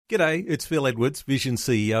G'day, it's Phil Edwards, Vision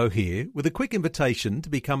CEO here, with a quick invitation to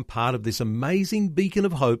become part of this amazing beacon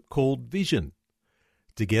of hope called Vision.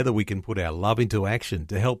 Together we can put our love into action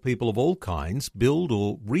to help people of all kinds build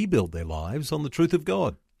or rebuild their lives on the truth of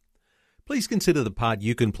God. Please consider the part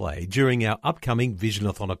you can play during our upcoming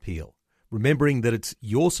Visionathon appeal, remembering that it's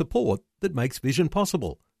your support that makes Vision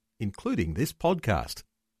possible, including this podcast.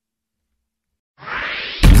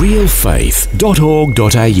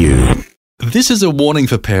 realfaith.org.au. This is a warning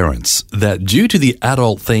for parents that due to the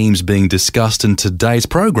adult themes being discussed in today's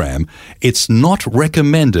program, it's not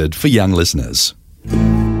recommended for young listeners.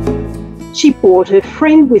 She brought her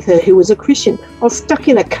friend with her who was a Christian. I was stuck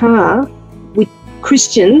in a car with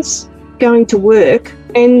Christians going to work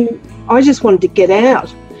and I just wanted to get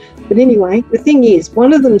out. But anyway, the thing is,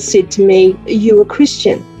 one of them said to me, "Are you a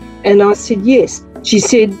Christian?" And I said, "Yes." She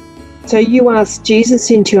said, "So you asked Jesus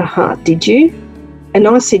into your heart, did you?" And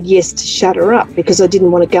I said yes to shut her up because I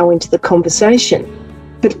didn't want to go into the conversation.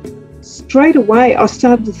 But straight away I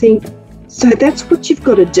started to think, so that's what you've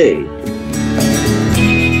got to do.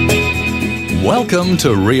 Welcome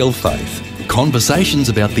to Real Faith, conversations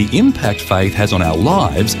about the impact faith has on our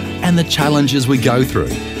lives and the challenges we go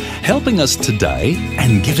through, helping us today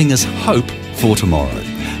and giving us hope for tomorrow.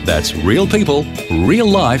 That's real people, real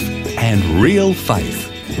life and real faith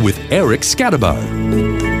with Eric Scatterbo.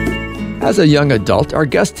 As a young adult, our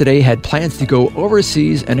guest today had plans to go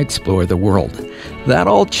overseas and explore the world. That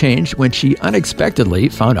all changed when she unexpectedly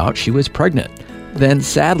found out she was pregnant. Then,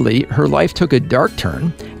 sadly, her life took a dark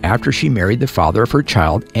turn after she married the father of her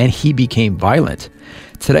child and he became violent.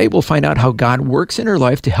 Today, we'll find out how God works in her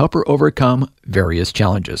life to help her overcome various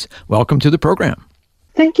challenges. Welcome to the program.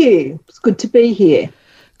 Thank you. It's good to be here.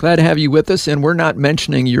 Glad to have you with us, and we're not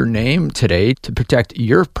mentioning your name today to protect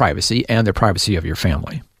your privacy and the privacy of your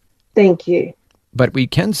family. Thank you. But we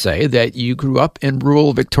can say that you grew up in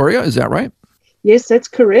rural Victoria, is that right? Yes, that's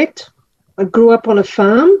correct. I grew up on a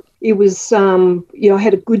farm. It was, I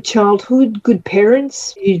had a good childhood, good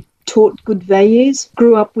parents. You taught good values.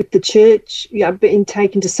 Grew up with the church. I've been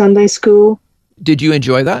taken to Sunday school. Did you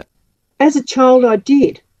enjoy that? As a child, I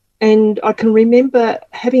did. And I can remember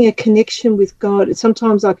having a connection with God.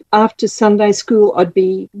 Sometimes after Sunday school, I'd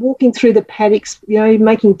be walking through the paddocks,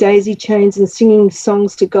 making daisy chains and singing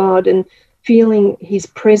songs to God and feeling his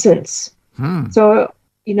presence. So,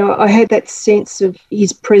 I had that sense of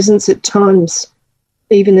his presence at times,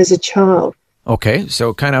 even as a child. Okay,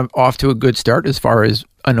 so kind of off to a good start as far as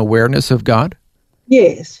an awareness of God?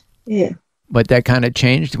 Yes, yeah. But that kind of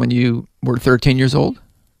changed when you were 13 years old?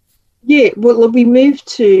 Yeah, well, we moved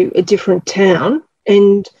to a different town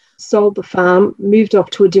and sold the farm, moved off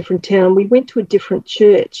to a different town. We went to a different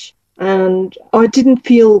church and I didn't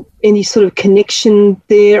feel any sort of connection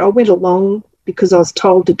there. I went along because I was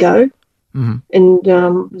told to go and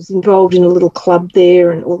was involved in a little club there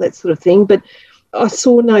and all that sort of thing. But I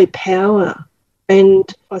saw no power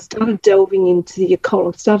and I started delving into the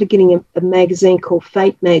occult. I started getting a magazine called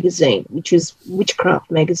Fate Magazine, which is witchcraft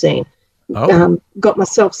magazine. Got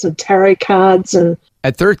myself some tarot cards and...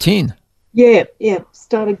 At 13? Yeah,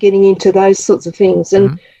 started getting into those sorts of things.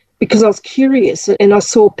 And because I was curious and I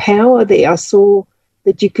saw power there, I saw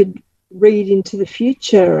that you could read into the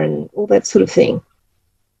future and all that sort of thing.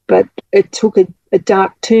 But it took a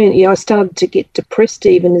dark turn. I started to get depressed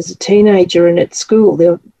even as a teenager and at school.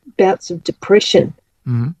 There were bouts of depression.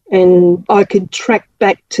 And I could track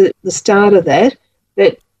back to the start of that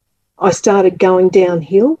I started going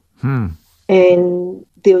downhill. And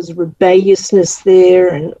there was rebelliousness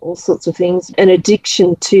there and all sorts of things, an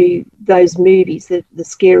addiction to those movies, the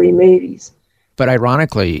scary movies. But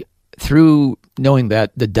ironically, through knowing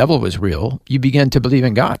that the devil was real, you began to believe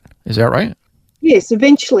in God. Is that right? Yes,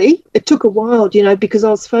 eventually. It took a while, because I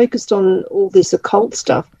was focused on all this occult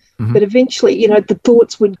stuff. But eventually, the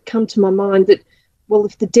thoughts would come to my mind that, well,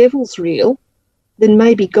 if the devil's real, then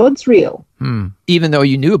maybe God's real. Even though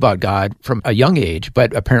you knew about God from a young age,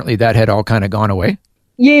 but apparently that had all kind of gone away?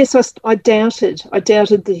 Yes, I doubted. I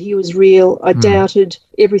doubted that he was real. I doubted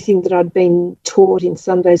everything that I'd been taught in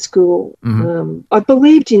Sunday school. I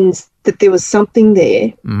believed that there was something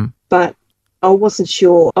there, but I wasn't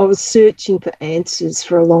sure. I was searching for answers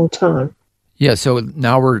for a long time. Yeah, so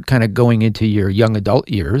now we're kind of going into your young adult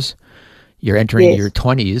years. You're entering your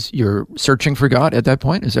 20s. You're searching for God at that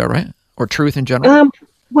point, is that right? Or truth in general?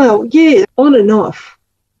 Well, yeah, on and off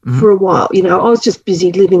for a while. I was just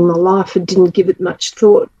busy living my life and didn't give it much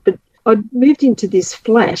thought. But I moved into this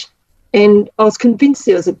flat and I was convinced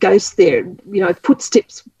there was a ghost there.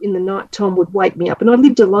 Footsteps in the night time would wake me up and I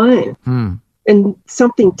lived alone. And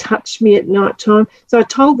something touched me at night time. So I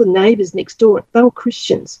told the neighbours next door, they were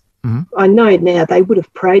Christians. I know now they would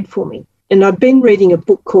have prayed for me. And I've been reading a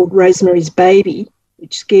book called Rosemary's Baby,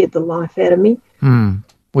 which scared the life out of me.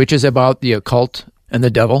 Which is about the occult and the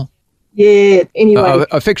devil? Yeah, anyway.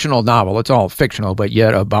 A fictional novel. It's all fictional, but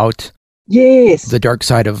yet about the dark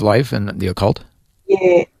side of life and the occult?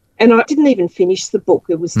 Yeah, and I didn't even finish the book.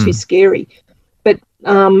 It was too scary. But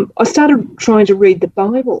I started trying to read the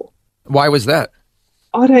Bible. Why was that?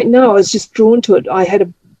 I don't know. I was just drawn to it. I had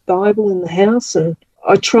a Bible in the house and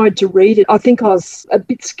I tried to read it. I think I was a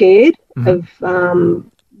bit scared of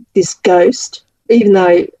this ghost, even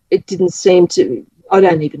though it didn't seem to, I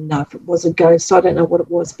don't even know if it was a ghost. I don't know what it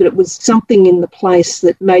was, but it was something in the place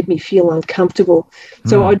that made me feel uncomfortable.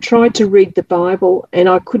 So I tried to read the Bible and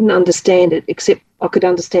I couldn't understand it, except I could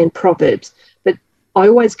understand Proverbs. But I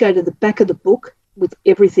always go to the back of the book with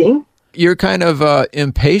everything. You're kind of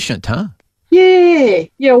impatient, huh? Yeah.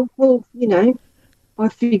 Well, I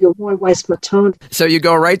figure why waste my time? So you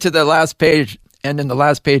go right to the last page, and in the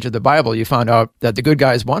last page of the Bible, you found out that the good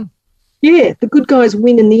guys won? Yeah, the good guys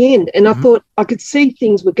win in the end. And I thought I could see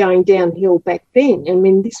things were going downhill back then. I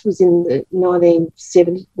mean, this was in the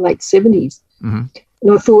late 70s. And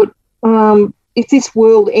I thought, if this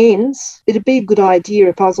world ends, it'd be a good idea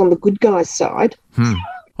if I was on the good guys' side.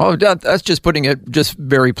 Well, that's just putting it just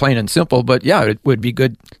very plain and simple. But yeah, it would be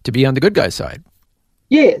good to be on the good guys' side.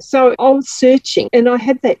 Yeah, so I was searching and I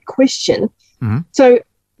had that question. So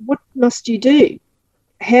what must you do?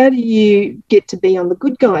 How do you get to be on the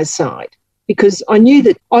good guy's side? Because I knew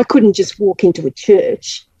that I couldn't just walk into a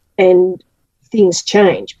church and things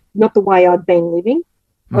change, not the way I'd been living.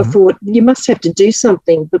 I thought, you must have to do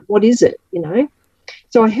something, but what is it,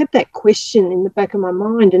 So I had that question in the back of my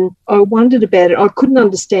mind and I wondered about it. I couldn't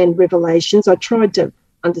understand Revelations. I tried to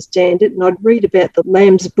understand it and I'd read about the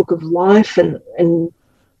Lamb's Book of Life and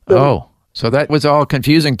so that was all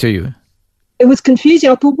confusing to you. It was confusing.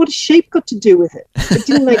 I thought, what has sheep got to do with it? It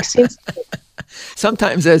didn't make sense to me.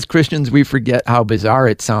 Sometimes as Christians, we forget how bizarre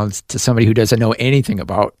it sounds to somebody who doesn't know anything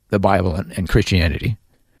about the Bible and Christianity.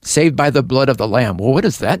 Saved by the blood of the Lamb. Well, what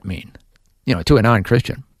does that mean, to a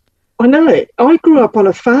non-Christian? I know. I grew up on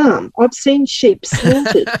a farm. I've seen sheep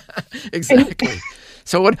slaughtered. Exactly.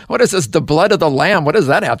 So what is this, the blood of the Lamb? What does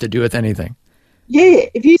that have to do with anything? Yeah,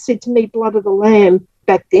 if you said to me blood of the Lamb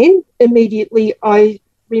back then, immediately I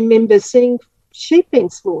remember seeing sheep being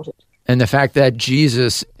slaughtered. And the fact that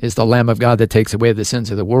Jesus is the Lamb of God that takes away the sins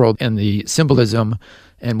of the world and the symbolism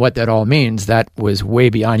and what that all means, that was way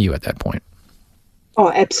beyond you at that point.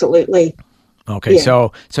 Oh, absolutely. Okay, yeah.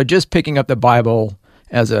 So just picking up the Bible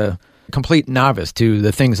as a complete novice to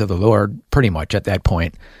the things of the Lord pretty much at that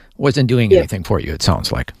point wasn't doing anything for you, it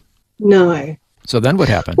sounds like. No. So then what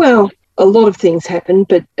happened? Well, a lot of things happened,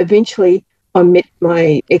 but eventually I met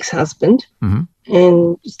my ex-husband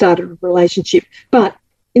and started a relationship. But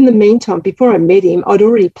in the meantime, before I met him, I'd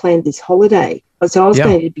already planned this holiday. So I was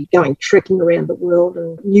going to be going trekking around the world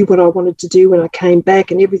and knew what I wanted to do when I came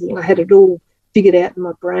back and everything. I had it all figured out in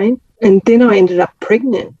my brain. And then I ended up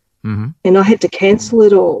pregnant and I had to cancel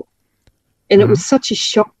it all. And it was such a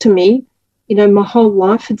shock to me. My whole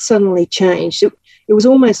life had suddenly changed. It was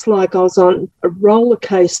almost like I was on a roller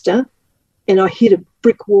coaster and I hit a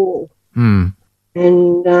brick wall. And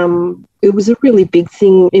it was a really big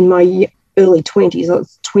thing in my early 20s. I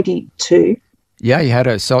was 22. Yeah, you had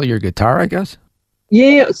to sell your guitar, I guess?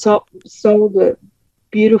 Yeah, sold a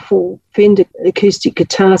beautiful Fender acoustic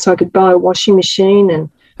guitar so I could buy a washing machine. And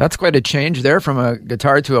that's quite a change there from a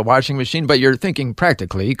guitar to a washing machine, but you're thinking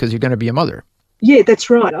practically because you're going to be a mother. Yeah, that's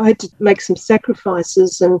right. I had to make some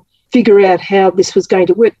sacrifices and figure out how this was going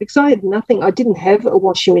to work because I had nothing. I didn't have a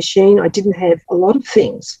washing machine. I didn't have a lot of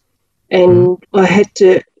things. And I had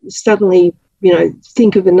to suddenly,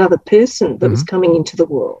 think of another person that was coming into the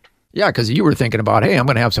world. Yeah, because you were thinking about, hey, I'm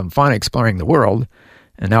going to have some fun exploring the world.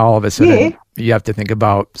 And now all of a sudden you have to think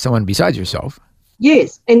about someone besides yourself.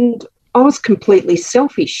 Yes, and I was completely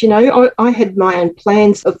selfish. I had my own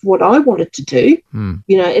plans of what I wanted to do, and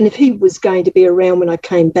if he was going to be around when I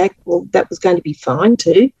came back, well, that was going to be fine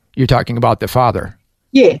too. You're talking about the father.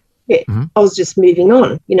 Yeah. I was just moving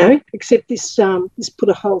on, except this put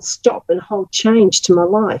a whole stop and a whole change to my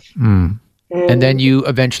life. And then you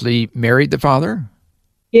eventually married the father?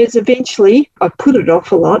 Yes, eventually. I put it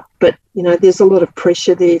off a lot, but, there's a lot of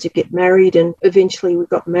pressure there to get married, and eventually we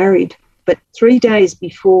got married. But 3 days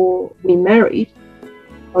before we married,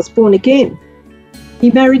 I was born again.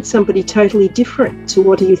 He married somebody totally different to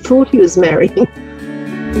what he thought he was marrying.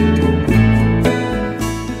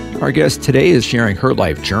 Our guest today is sharing her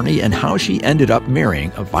life journey and how she ended up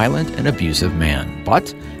marrying a violent and abusive man.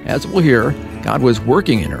 But, as we'll hear, God was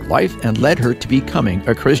working in her life and led her to becoming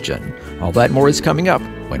a Christian. All that more is coming up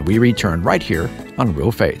when we return right here on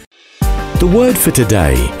Real Faith. The Word for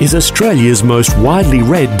Today is Australia's most widely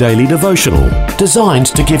read daily devotional, designed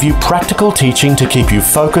to give you practical teaching to keep you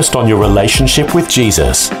focused on your relationship with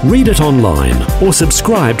Jesus. Read it online or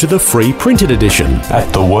subscribe to the free printed edition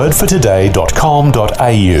at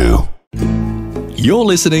thewordfortoday.com.au. You're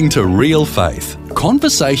listening to Real Faith,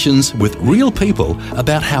 conversations with real people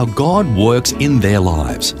about how God works in their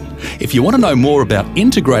lives. If you want to know more about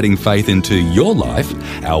integrating faith into your life,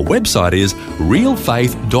 our website is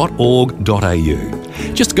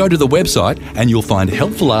realfaith.org.au. Just go to the website and you'll find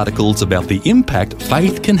helpful articles about the impact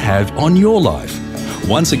faith can have on your life.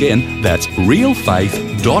 Once again, that's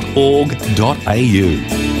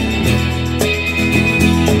realfaith.org.au.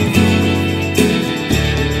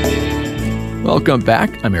 Welcome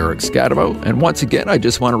back. I'm Eric Scatabo, and once again, I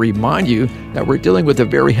just want to remind you that we're dealing with a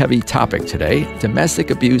very heavy topic today,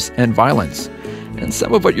 domestic abuse and violence. And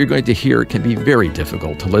some of what you're going to hear can be very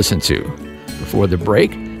difficult to listen to. Before the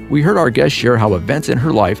break, we heard our guest share how events in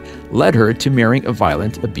her life led her to marrying a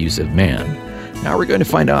violent, abusive man. Now we're going to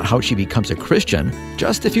find out how she becomes a Christian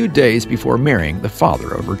just a few days before marrying the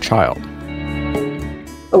father of her child.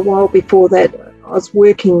 A while before that, I was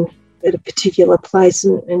working at a particular place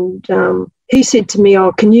and he said to me,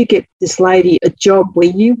 "Oh, can you get this lady a job where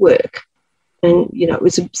you work?" And, it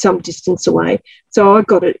was some distance away. So I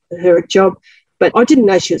got her a job, but I didn't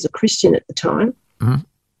know she was a Christian at the time. Mm-hmm.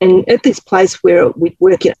 And at this place where we'd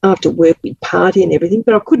work, after work, we'd party and everything,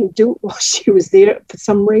 but I couldn't do it while she was there for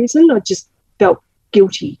some reason. I just felt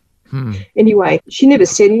guilty. Anyway, she never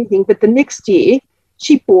said anything, but the next year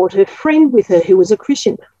she brought her friend with her who was a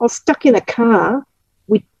Christian. I was stuck in a car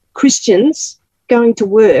with Christians going to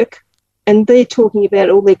work, and they're talking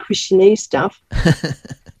about all their Christianese stuff.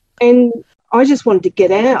 And I just wanted to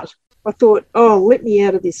get out. I thought, let me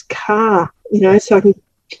out of this car, so I can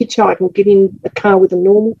hitchhike and get in a car with a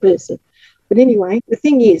normal person. But anyway, the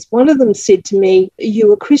thing is, one of them said to me, "Are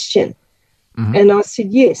you a Christian?" Mm-hmm. And I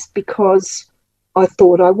said, "Yes," because I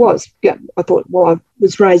thought I was. I thought, I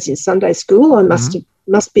was raised in Sunday school. I must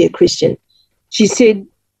be a Christian. She said,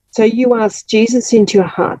 "So you asked Jesus into your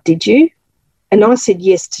heart, did you?" And I said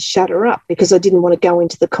yes to shut her up because I didn't want to go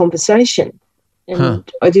into the conversation and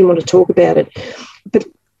I didn't want to talk about it. But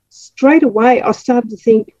straight away I started to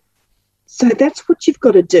think, so that's what you've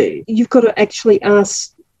got to do. You've got to actually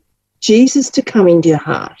ask Jesus to come into your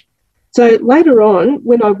heart. So later on,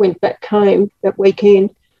 when I went back home that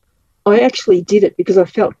weekend, I actually did it because I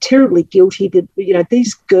felt terribly guilty that,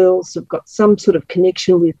 these girls have got some sort of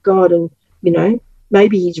connection with God and,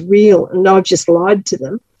 maybe he's real and I've just lied to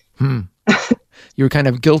them. You were kind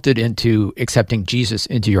of guilted into accepting Jesus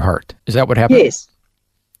into your heart. Is that what happened?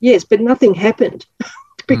 Yes, but nothing happened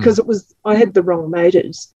because I had the wrong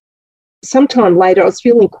motives. Sometime later, I was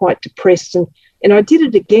feeling quite depressed and I did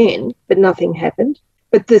it again, but nothing happened.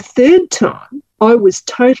 But the third time, I was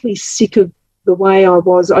totally sick of the way I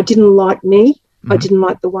was. I didn't like me. I didn't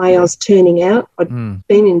like the way I was turning out. I'd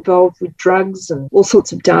been involved with drugs and all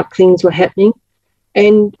sorts of dark things were happening.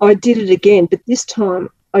 And I did it again, but this time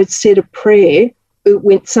I said a prayer. It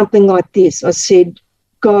went something like this. I said,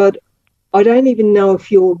 "God, I don't even know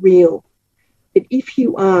if you're real, but if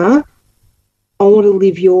you are, I want to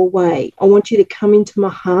live your way. I want you to come into my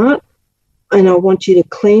heart and I want you to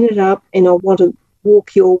clean it up and I want to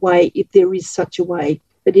walk your way if there is such a way.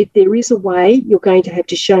 But if there is a way, you're going to have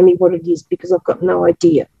to show me what it is because I've got no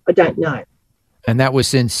idea. I don't know." And that was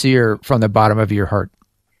sincere from the bottom of your heart?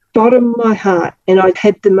 Bottom of my heart. And I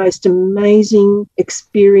had the most amazing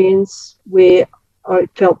experience where I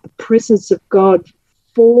felt the presence of God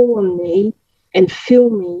fall on me and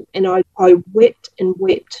fill me. And I wept and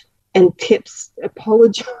wept and kept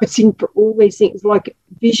apologising for all these things, like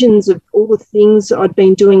visions of all the things I'd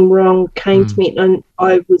been doing wrong came to me. And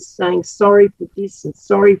I was saying sorry for this and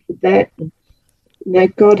sorry for that. And,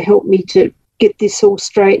 God help me to get this all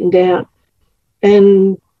straightened out.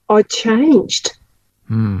 And I changed.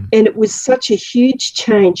 And it was such a huge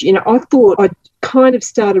change. I thought I'd kind of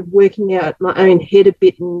started working out my own head a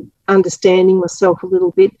bit and understanding myself a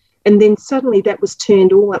little bit. And then suddenly that was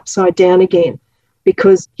turned all upside down again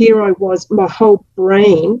because here I was, my whole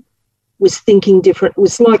brain was thinking different. It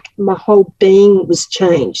was like my whole being was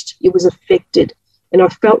changed. It was affected. And I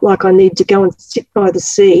felt like I needed to go and sit by the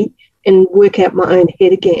sea and work out my own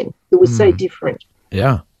head again. It was so different.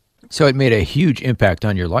 Yeah. So it made a huge impact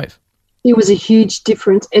on your life. It was a huge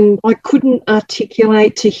difference, and I couldn't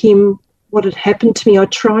articulate to him what had happened to me. I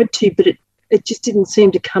tried to, but it just didn't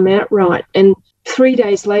seem to come out right. And 3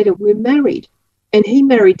 days later, we're married, and he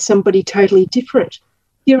married somebody totally different.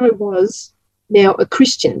 Here I was, now a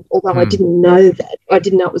Christian, although I didn't know that. I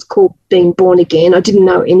didn't know it was called being born again. I didn't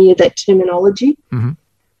know any of that terminology. Mm-hmm.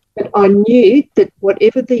 But I knew that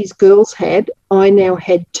whatever these girls had, I now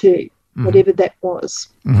had too, whatever that was.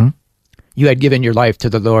 Mm-hmm. You had given your life to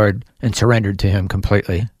the Lord and surrendered to him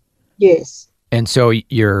completely. Yes. And so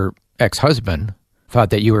your ex-husband thought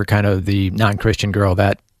that you were kind of the non-Christian girl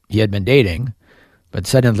that he had been dating, but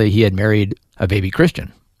suddenly he had married a baby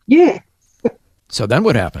Christian. Yeah. So then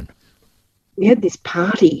what happened? We had this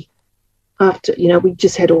party after, we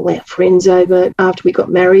just had all our friends over after we got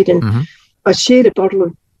married, and I shared a bottle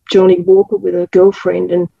of Johnny Walker with a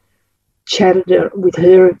girlfriend and chatted with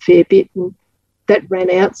her a fair bit, and that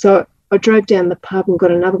ran out. So I drove down the pub and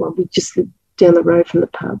got another one. We just lived down the road from the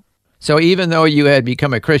pub. So even though you had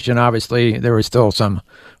become a Christian, obviously there was still some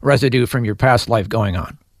residue from your past life going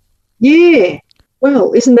on. Yeah.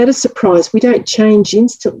 Well, isn't that a surprise? We don't change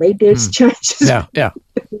instantly. There's changes. Yeah.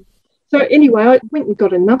 So anyway, I went and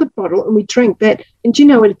got another bottle and we drank that. And do you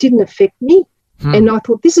know what? It didn't affect me. And I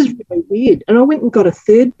thought, this is really weird. And I went and got a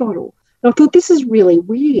third bottle. And I thought, this is really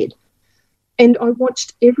weird. And I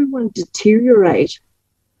watched everyone deteriorate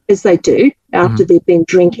as they do after they've been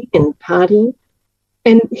drinking and partying.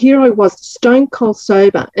 And here I was, stone cold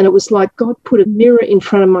sober, and it was like God put a mirror in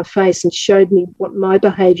front of my face and showed me what my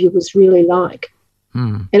behaviour was really like.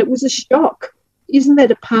 And it was a shock. Isn't that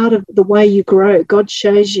a part of the way you grow? God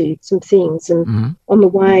shows you some things and on the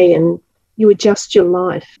way, and you adjust your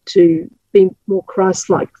life to be more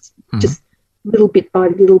Christ-like, just little bit by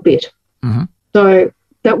little bit. So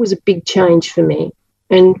that was a big change for me.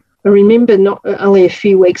 And I remember not only a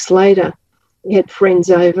few weeks later, we had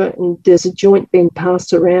friends over and there's a joint being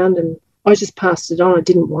passed around, and I just passed it on. I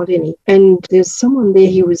didn't want any. And there's someone there,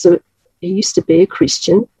 he used to be a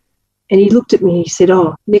Christian, and he looked at me and he said,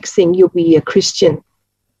 "Oh, next thing you'll be a Christian."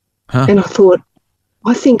 And I thought,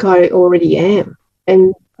 I think I already am.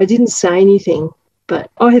 And I didn't say anything,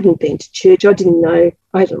 but I hadn't been to church. I didn't know.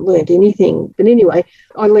 I hadn't learned anything. But anyway,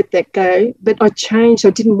 I let that go. But I changed. I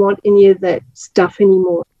didn't want any of that stuff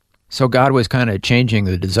anymore. So God was kind of changing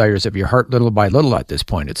the desires of your heart little by little at this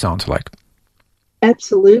point, it sounds like.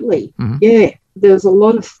 Absolutely. Yeah. There's a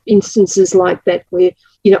lot of instances like that where,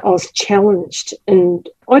 I was challenged and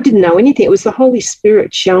I didn't know anything. It was the Holy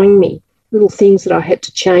Spirit showing me little things that I had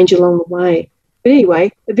to change along the way. But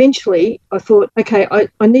anyway, eventually I thought, okay,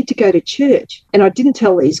 I need to go to church. And I didn't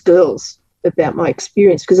tell these girls about my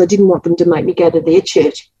experience because I didn't want them to make me go to their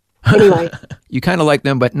church. Anyway. You kind of like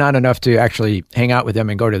them, but not enough to actually hang out with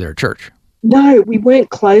them and go to their church. No, we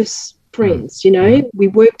weren't close friends, We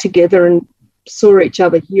worked together and saw each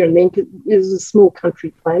other here and then because it was a small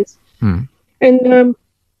country place. And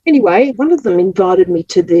anyway, one of them invited me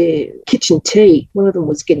to their kitchen tea. One of them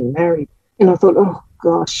was getting married. And I thought, oh,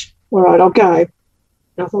 gosh, all right, I'll go. And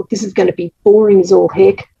I thought, this is going to be boring as all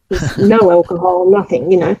heck. There's no alcohol,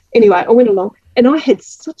 nothing, Anyway, I went along and I had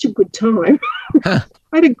such a good time. I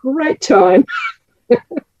had a great time.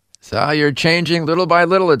 So you're changing little by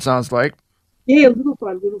little, it sounds like. Yeah, little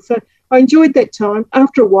by little. So I enjoyed that time.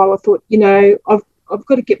 After a while, I thought, I've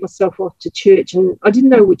got to get myself off to church, and I didn't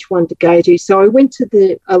know which one to go to. So I went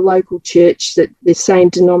to a local church, that the same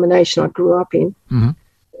denomination I grew up in.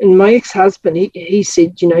 And my ex-husband, he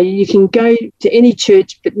said, you can go to any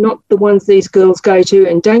church, but not the ones these girls go to,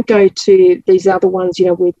 and don't go to these other ones,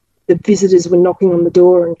 where the visitors were knocking on the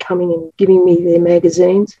door and coming and giving me their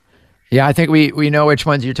magazines. Yeah, I think we know which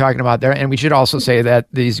ones you're talking about there. And we should also say that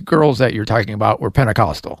these girls that you're talking about were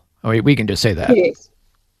Pentecostal. I mean, we can just say that. Yes.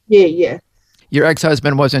 Yeah. Your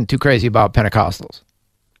ex-husband wasn't too crazy about Pentecostals.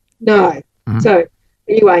 No. So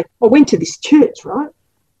anyway, I went to this church, right?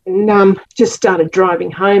 And just started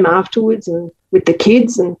driving home afterwards and with the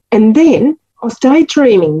kids. And then I was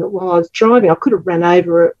daydreaming that while I was driving, I could have run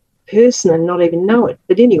over a person and not even know it.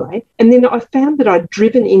 But anyway, and then I found that I'd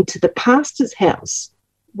driven into the pastor's house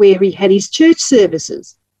where he had his church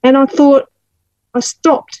services. And I thought, I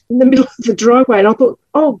stopped in the middle of the driveway and I thought,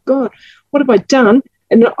 oh, God, what have I done?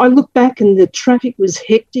 And I looked back and the traffic was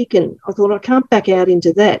hectic and I thought, I can't back out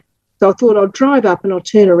into that. So I thought I'll drive up and I'll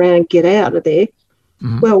turn around and get out of there.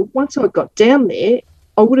 Well, once I got down there,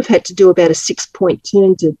 I would have had to do about a 6-point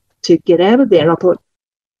turn to get out of there. And I thought,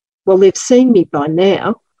 well, they've seen me by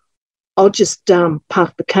now. I'll just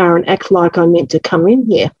park the car and act like I meant to come in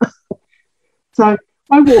here. So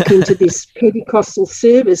I walk into this Pentecostal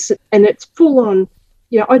service and it's full on,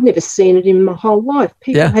 I'd never seen it in my whole life.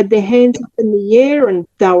 People had their hands up in the air and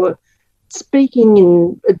they were speaking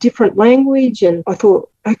in a different language. And I thought,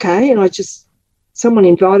 okay, and someone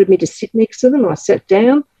invited me to sit next to them. I sat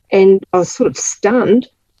down and I was sort of stunned,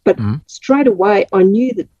 but straight away I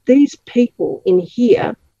knew that these people in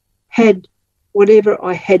here had whatever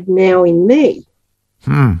I had now in me.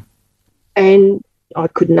 And I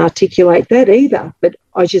couldn't articulate that either, but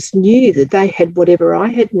I just knew that they had whatever I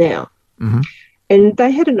had now. And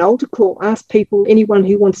they had an altar call, ask people, anyone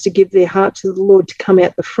who wants to give their heart to the Lord to come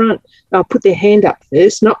out the front. I'll put their hand up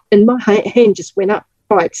first, and my hand just went up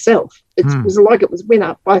by itself. It was like it went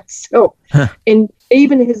up by itself. And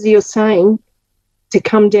even as you're saying to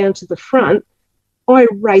come down to the front, I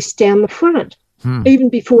raced down the front. Even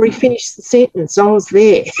before he finished the sentence, I was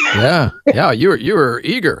there. Yeah, you were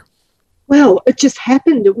eager. Well, it just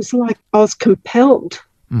happened. It was like I was compelled.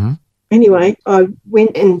 Anyway, I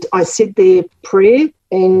went and I said their prayer,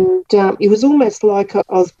 and it was almost like I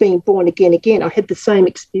was being born again. I had the same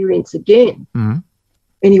experience again.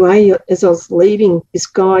 Anyway, as I was leaving, this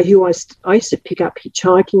guy who I used to pick up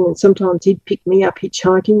hitchhiking, and sometimes he'd pick me up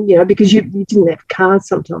hitchhiking, because you didn't have cars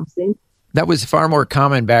sometimes then. That was far more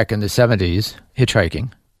common back in the 70s,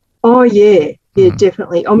 hitchhiking. Oh, yeah. Yeah,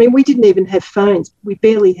 definitely. I mean, we didn't even have phones. We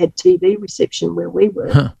barely had TV reception where we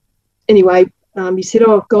were. Anyway, he said,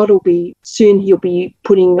 God he'll be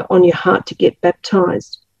putting on your heart to get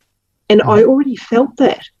baptised. And I already felt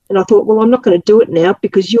that. And I thought, well, I'm not going to do it now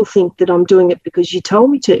because you'll think that I'm doing it because you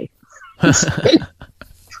told me to.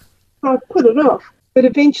 I put it off. But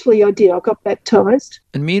eventually I did. I got baptised.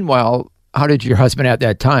 And meanwhile, how did your husband at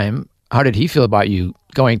that time, how did he feel about you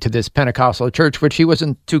going to this Pentecostal church, which he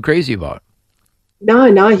wasn't too crazy about?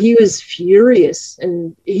 No, he was furious,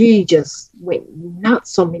 and he just went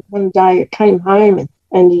nuts on me. One day I came home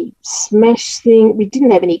and he smashed things. We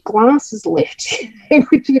didn't have any glasses left.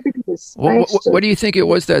 Everything was smashed. What do you think it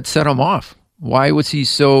was that set him off? Why was he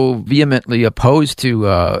so vehemently opposed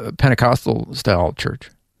to Pentecostal-style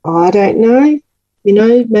church? I don't know.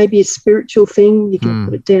 Maybe a spiritual thing. You can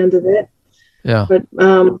put it down to that. Yeah. But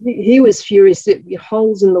he was furious. There were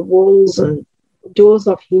holes in the walls and doors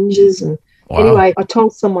off hinges. And anyway, I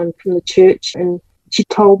told someone from the church, and she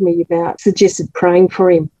told me suggested praying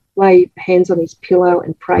for him, lay hands on his pillow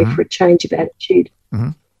and pray for a change of attitude.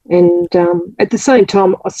 And at the same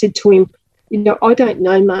time, I said to him, I don't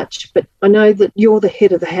know much, but I know that you're the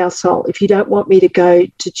head of the household. If you don't want me to go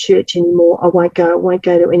to church anymore, I won't go. I won't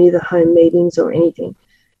go to any of the home meetings or anything.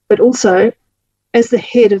 But also, as the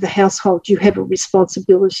head of the household, you have a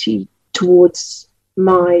responsibility towards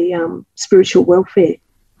my spiritual welfare.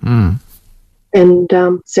 And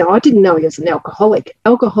so I didn't know he was an alcoholic.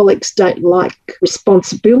 Alcoholics don't like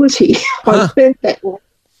responsibility. I learned that one.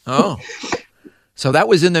 Oh. So that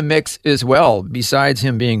was in the mix as well. Besides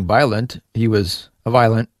him being violent, he was a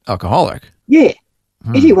violent alcoholic. Yeah.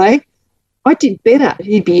 Anyway, I did better.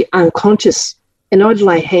 He'd be unconscious, and I'd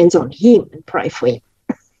lay hands on him and pray for him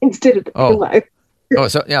instead of the pillow.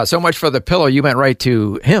 So much for the pillow. You went right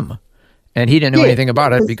to him, and he didn't know anything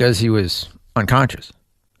about it because he was unconscious.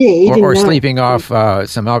 Yeah, or sleeping off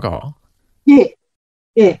some alcohol. Yeah.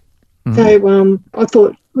 So I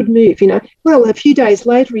thought, good move, Well, a few days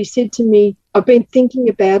later, he said to me, I've been thinking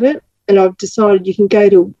about it, and I've decided you can go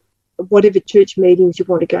to whatever church meetings you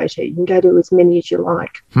want to go to. You can go to as many as you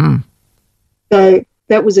like. So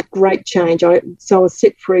that was a great change. So I was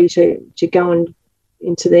set free to go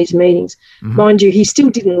into these meetings. Mind you, he still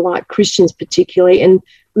didn't like Christians particularly, and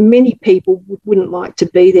many people wouldn't like to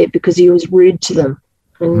be there because he was rude to them.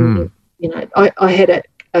 And, I had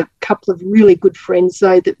a couple of really good friends,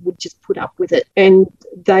 though, that would just put up with it, and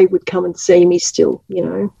they would come and see me still,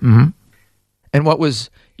 And what was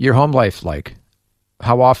your home life like?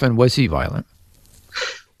 How often was he violent?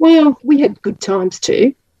 Well, we had good times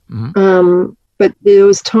too. But there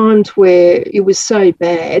was times where it was so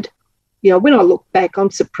bad. When I look back,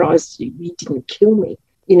 I'm surprised he didn't kill me.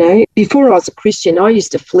 Before I was a Christian, I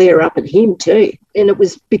used to flare up at him too. And it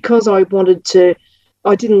was because I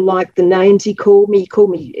didn't like the names he called me. He called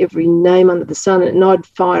me every name under the sun, and I'd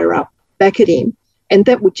fire up back at him. And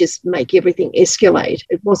that would just make everything escalate.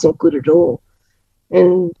 It wasn't good at all.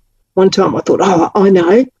 And one time I thought, I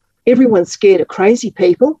know, everyone's scared of crazy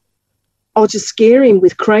people. I'll just scare him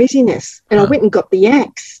with craziness. And I went and got the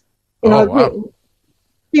axe. And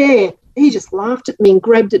he just laughed at me and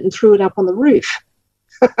grabbed it and threw it up on the roof.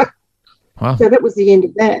 Wow. So that was the end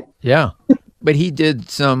of that. Yeah. But he did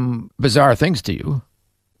some bizarre things to you.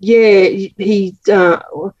 Yeah. He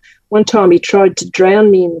one time he tried to drown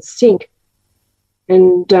me in the sink.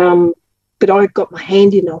 And but I got my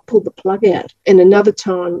hand in, I pulled the plug out. And another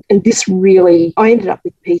time, and I ended up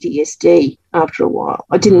with PTSD after a while.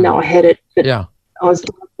 I didn't know I had it, but I was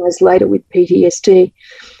diagnosed later with PTSD.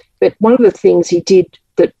 But one of the things he did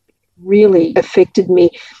that really affected me,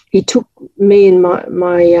 he took me and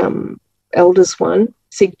my eldest one,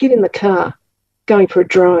 said, get in the car, going for a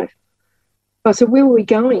drive. I said, where were we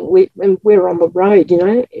going? We're on the road,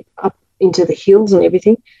 up into the hills and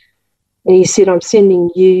everything. And he said, I'm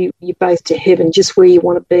sending you both to heaven, just where you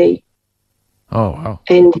want to be. Oh, wow.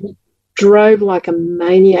 And he drove like a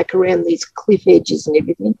maniac around these cliff edges and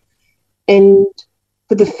everything. And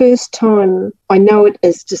for the first time, I know it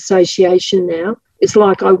as dissociation now. It's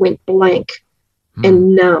like I went blank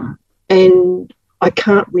and numb, and I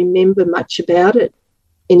can't remember much about it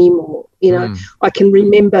anymore. I can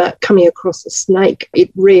remember coming across a snake.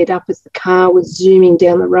 It reared up as the car was zooming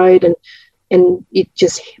down the road, and it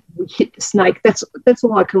just hit the snake. That's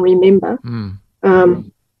all I can remember.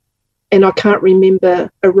 And I can't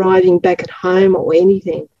remember arriving back at home or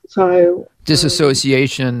anything. So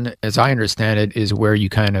disassociation, as I understand it, is where you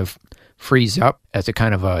kind of freeze up as a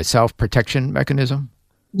kind of a self-protection mechanism?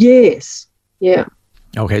 Yes. Yeah.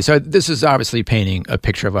 Okay, so this is obviously painting a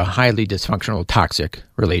picture of a highly dysfunctional, toxic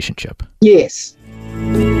relationship. Yes.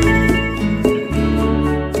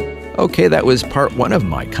 Okay, that was part one of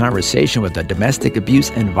my conversation with a domestic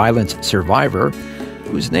abuse and violence survivor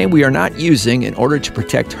whose name we are not using in order to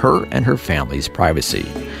protect her and her family's privacy.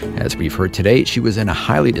 As we've heard today, she was in a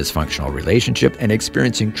highly dysfunctional relationship and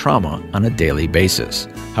experiencing trauma on a daily basis.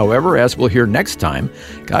 However, as we'll hear next time,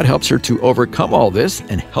 God helps her to overcome all this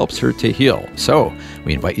and helps her to heal. So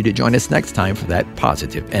we invite you to join us next time for that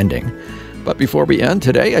positive ending. But before we end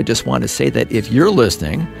today, I just want to say that if you're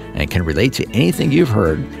listening and can relate to anything you've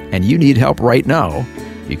heard and you need help right now,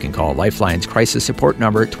 you can call Lifeline's crisis support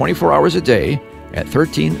number 24 hours a day at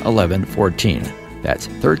 13 11 14. That's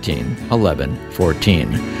 13 11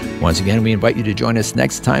 14. Once again, we invite you to join us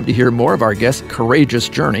next time to hear more of our guest's courageous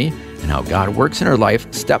journey and how God works in her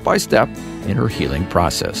life step by step in her healing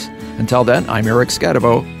process. Until then, I'm Eric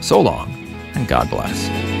Scadavo. So long, and God bless.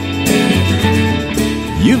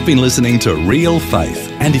 You've been listening to Real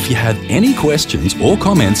Faith, and if you have any questions or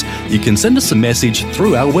comments, you can send us a message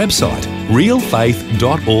through our website,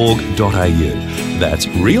 realfaith.org.au. That's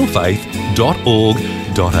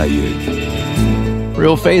realfaith.org.au.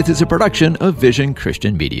 Real Faith is a production of Vision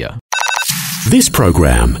Christian Media. This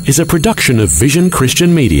program is a production of Vision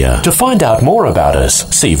Christian Media. To find out more about us,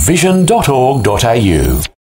 see vision.org.au.